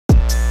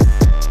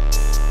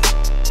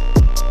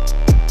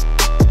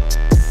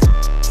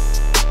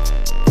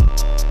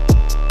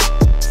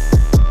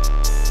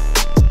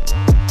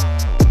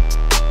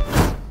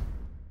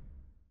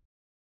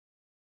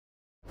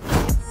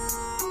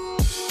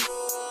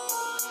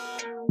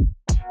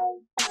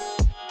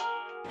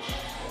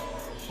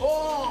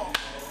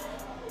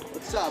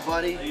What's up,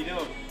 buddy? How you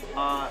doing?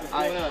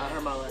 I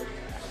hurt my leg.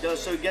 Yo,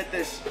 so get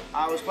this.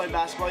 I was playing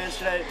basketball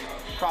yesterday,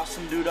 crossed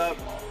some dude up,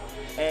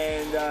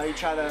 and he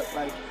tried to,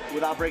 like,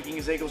 without breaking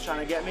his ankles, trying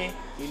to get me.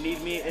 He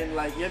kneed me, and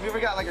like, have you ever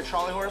got like a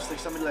trolley horse, like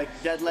somebody like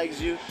dead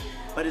legs you,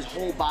 but his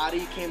whole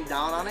body came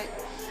down on it?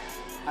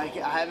 I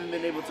haven't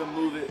been able to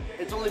move it.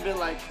 It's only been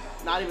like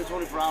not even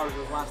 24 hours.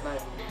 It was last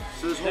night.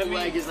 So this whole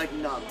leg is like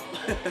numb.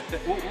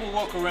 we'll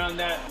walk around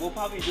that. We'll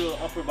probably do an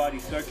upper body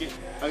circuit.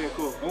 Okay,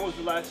 cool. When was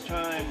the last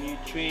time you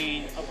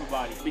trained upper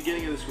body?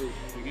 Beginning of this week.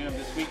 Beginning of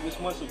this week. Which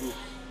muscle group?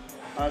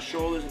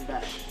 Shoulders and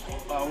back.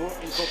 We'll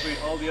incorporate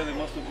all the other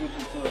muscle groups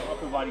into the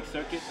upper body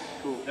circuit.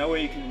 Cool. That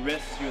way you can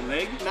rest your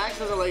leg. Max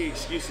doesn't like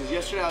excuses.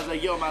 Yesterday I was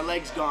like, yo, my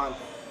leg's gone.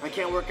 I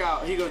can't work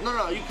out. He goes,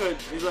 no, you could.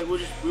 He's like,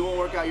 we won't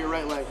work out your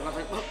right leg. And I was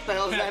like, what the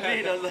hell does that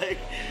mean? I was like,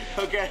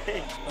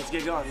 okay. Let's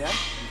get going, yeah?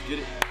 Let's get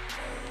it.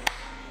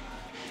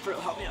 Frill,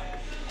 help me out.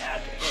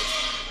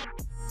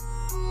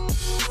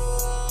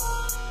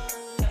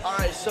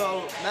 Alright,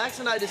 so Max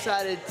and I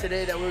decided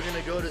today that we were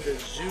gonna go to the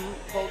Zoo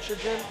Culture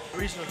Gym. The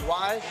reason is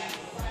why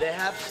they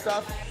have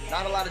stuff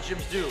not a lot of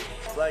gyms do.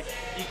 Like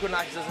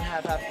Equinox doesn't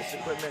have half this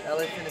equipment,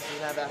 LA Fitness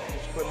doesn't have half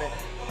this equipment.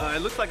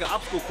 It looks like an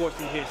obstacle course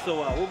in here,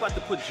 so we're about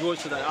to put George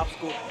to that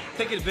obstacle,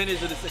 take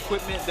advantage of this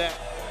equipment that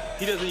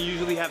he doesn't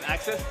usually have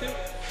access to,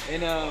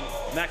 and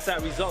max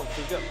out results.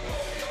 Let's go.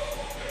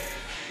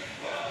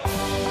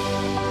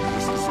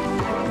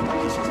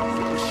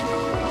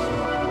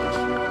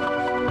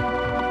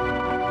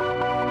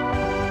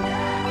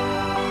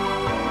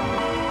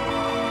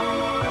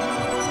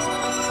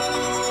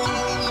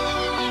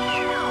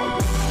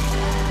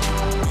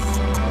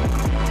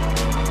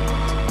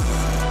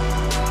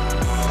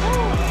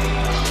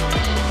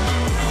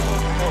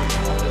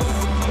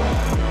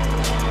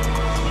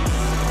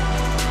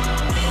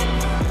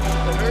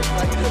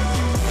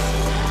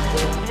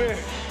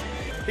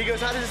 He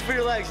goes, how does this for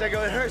your legs? I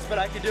go, it hurts, but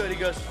I can do it. He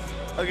goes,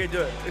 okay,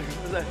 do it.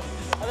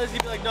 Others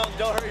he'd be like, no,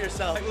 don't hurt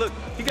yourself. Like, look,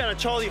 he got a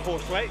Charlie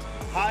horse, right?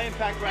 High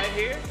impact right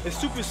here. It's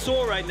super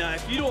sore right now.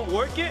 If you don't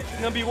work it, it's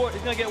gonna be worse.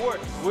 It's gonna get worse.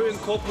 We're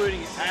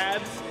incorporating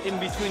abs in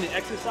between the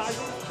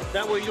exercises.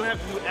 That way you don't have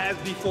to do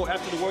abs before,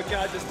 after the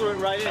workout. Just throw it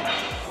right in.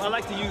 I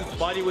like to use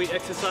body weight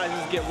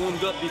exercises, get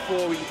warmed up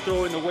before we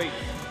throw in the weight.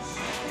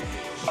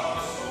 All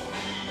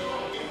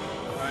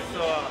right,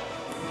 so.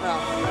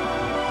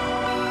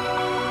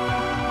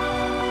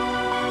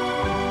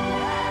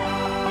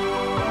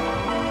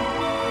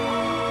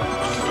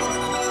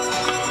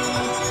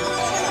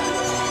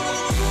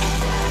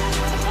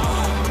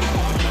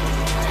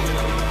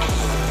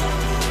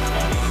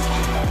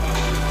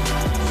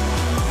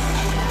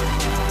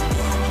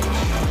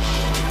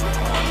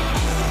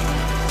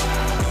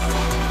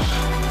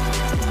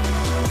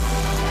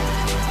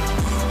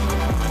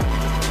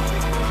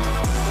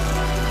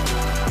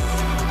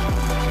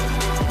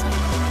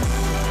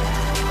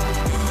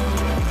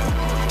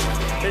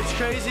 It's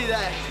crazy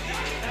that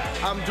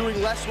I'm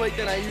doing less weight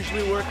than I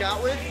usually work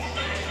out with,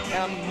 and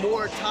I'm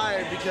more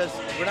tired because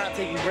we're not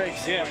taking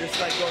breaks. Yeah. We're just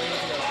like going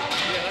into it.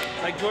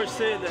 Yeah, like George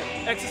said, the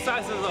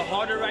exercises are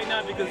harder right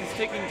now because he's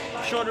taking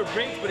shorter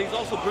breaks, but he's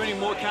also burning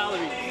more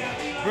calories.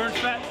 Burn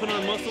fat, put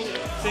on muscle,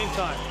 same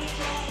time.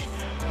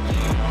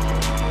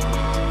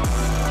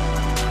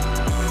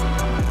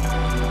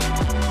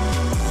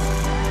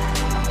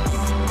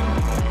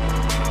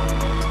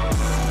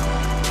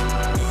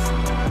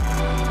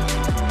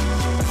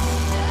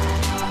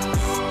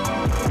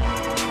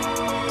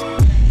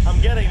 I'm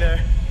getting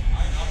there.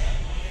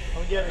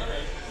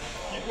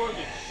 Keep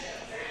working.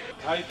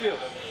 How you feel?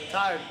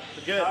 Tired,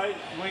 but good. All right,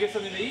 you want to get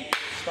something to eat?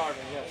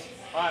 Starving, yes.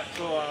 All right,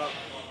 so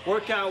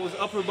workout was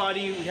upper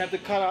body. We have to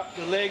cut out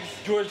the legs.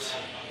 George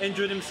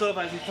injured himself,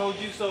 as he told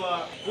you,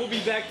 so we'll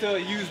be back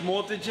to use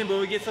more of the gym, but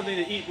we get something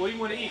to eat. What do you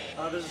want to eat?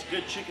 There's this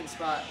good chicken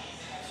spot.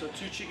 So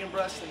 2 chicken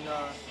breasts and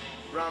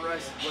brown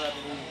rice is what I've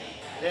been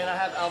eating. And I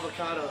have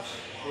avocados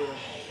with it.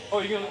 Oh,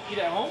 you're going to eat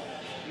at home?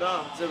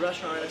 No, it's a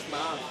restaurant right next to my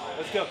house.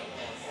 Let's go.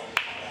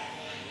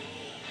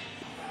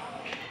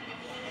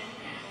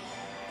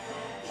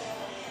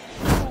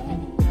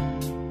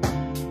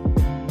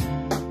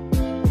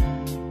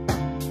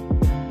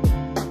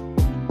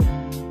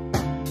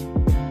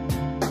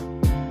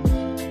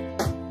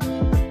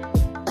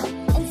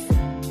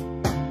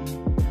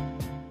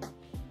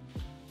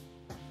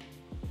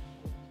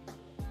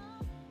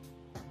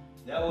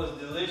 That was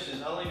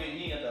delicious. How long have you been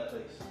eating at that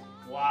place?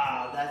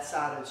 Wow, that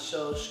sounded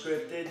so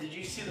scripted. Did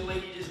you see the way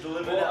he just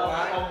delivered that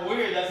line? I'm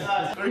weird, that's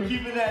not. We're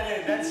keeping that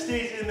in. That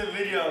stays in the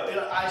video.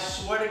 I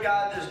swear to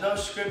God, there's no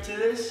script to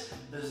this.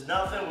 There's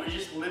nothing. We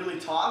just literally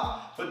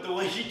talk. But the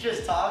way he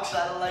just talks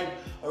sounded like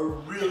a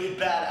really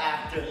bad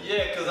actor.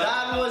 Yeah, because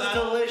that was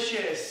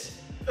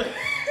delicious.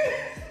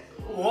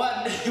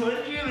 What did you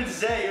even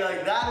say? You're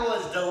like, that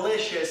was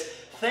delicious.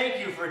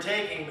 Thank you for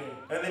taking me.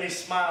 And then he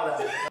smiled at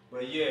me.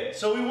 But yeah.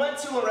 So we went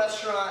to a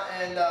restaurant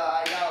and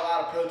I got a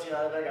lot of protein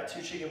out of it. I got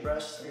 2 chicken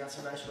breasts, I got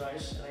some nice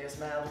rice, and I got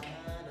some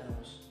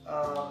avocados.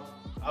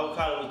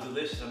 Avocado was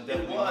delicious. I'm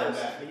definitely it was, going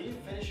back. but you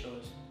didn't finish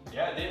yours.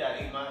 Yeah, I did. I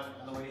ate mine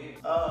on the way here.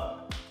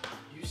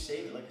 You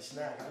save it like a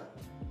snack, huh?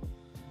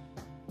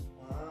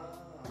 Wow.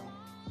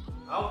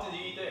 How often do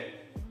you eat there?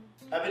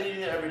 I've been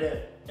eating it every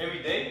day.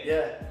 Every day?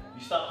 Yeah.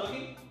 You stop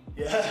cooking?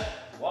 Yeah.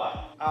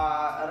 Why?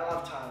 I don't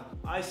have time.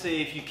 I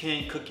say if you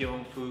can cook your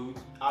own food,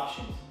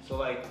 options. So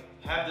like,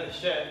 have the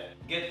chef,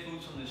 get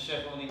foods from the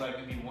chef only like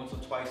maybe once or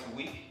twice a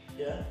week.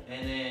 Yeah.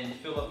 And then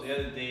fill up the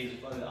other days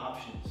with other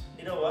options.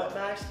 You know what,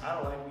 Max? I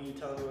don't like when you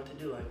telling me what to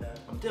do like that.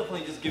 I'm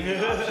definitely just giving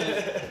you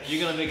options.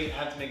 You're gonna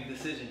have to make a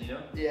decision, you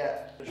know?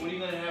 Yeah. What are you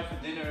gonna have for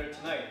dinner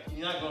tonight?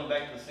 You're not going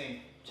back to the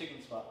same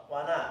chicken spot.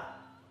 Why not?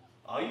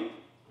 Are you?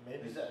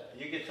 Maybe. Is that,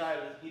 you get tired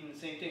of eating the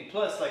same thing.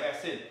 Plus, like I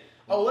said.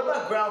 Oh, what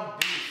about ground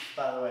beef,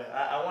 by the way?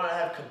 I want to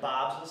have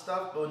kebabs and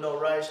stuff, but no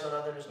rice, no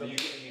nothing.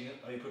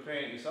 Are you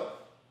preparing it yourself?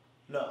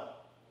 No.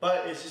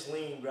 But it's just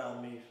lean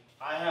ground beef.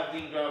 I have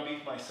lean ground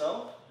beef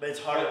myself. But it's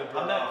harder to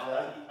burn off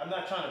that. I'm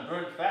not trying to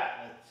burn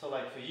fat. So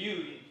like for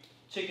you,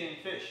 chicken and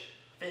fish.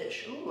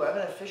 Fish. Ooh, I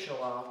haven't had fish in a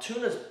while.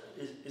 Tuna's,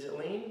 is it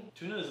lean?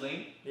 Tuna is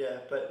lean. Yeah,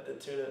 but the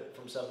tuna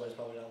from Subway is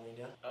probably not lean,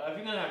 yeah? If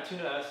you're gonna have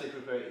tuna, I'd say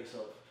prepare it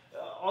yourself.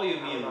 All your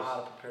meals. I don't know how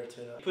to prepare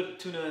tuna. You put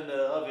tuna in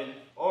the oven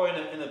or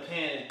in the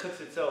pan, it cooks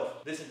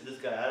itself. Listen to this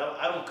guy.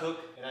 I don't cook,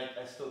 and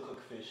I still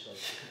cook fish. So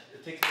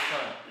it takes some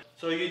time.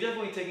 So you're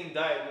definitely taking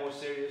diet more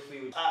seriously.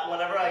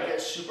 Whenever I get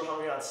super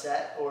hungry on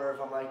set, or if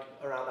I'm like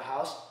around the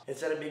house,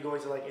 instead of me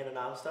going to like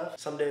In-N-Out and stuff,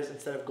 some days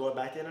instead of going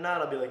back to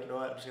In-N-Out, I'll be like, you know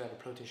what, I'm just gonna have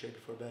a protein shake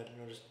before bed.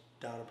 You know, just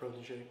down a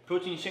protein shake.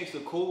 Protein shakes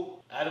are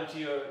cool. Add them to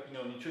your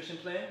nutrition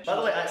plan. By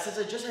the way, since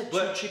I just had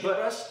 2 chicken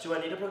breasts, do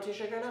I need a protein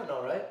shake right now?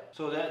 No, right?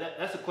 So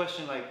that's a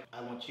question like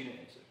I want you to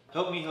answer.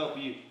 Help me help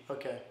you.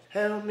 Okay.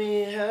 Help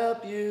me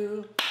help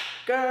you.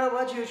 Girl,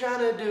 what you trying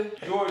to do?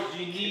 George,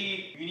 you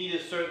need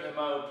a certain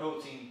amount of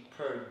protein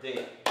per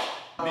day.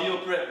 Meal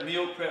prep,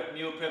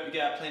 you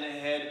gotta plan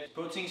ahead.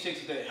 Protein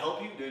shakes are there to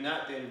help you, they're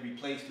not there to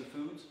replace the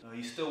foods.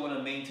 You still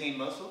wanna maintain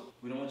muscle.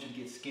 We don't want you to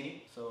get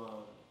skinny,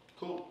 so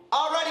cool.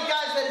 Alrighty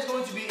guys, that is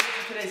going to be it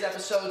for today's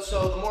episode.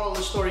 So the moral of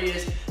the story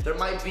is there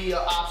might be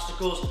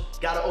obstacles,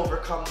 gotta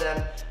overcome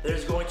them.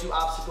 There's going to be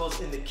obstacles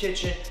in the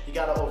kitchen, you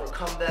gotta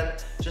overcome them.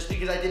 Just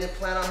because I didn't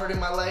plan on hurting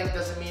my leg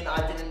doesn't mean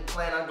I didn't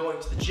plan on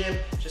going to the gym.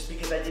 Just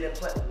because I didn't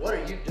plan, what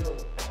are you doing?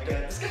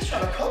 This guy's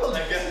trying to cuddle me.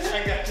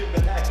 I got your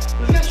back.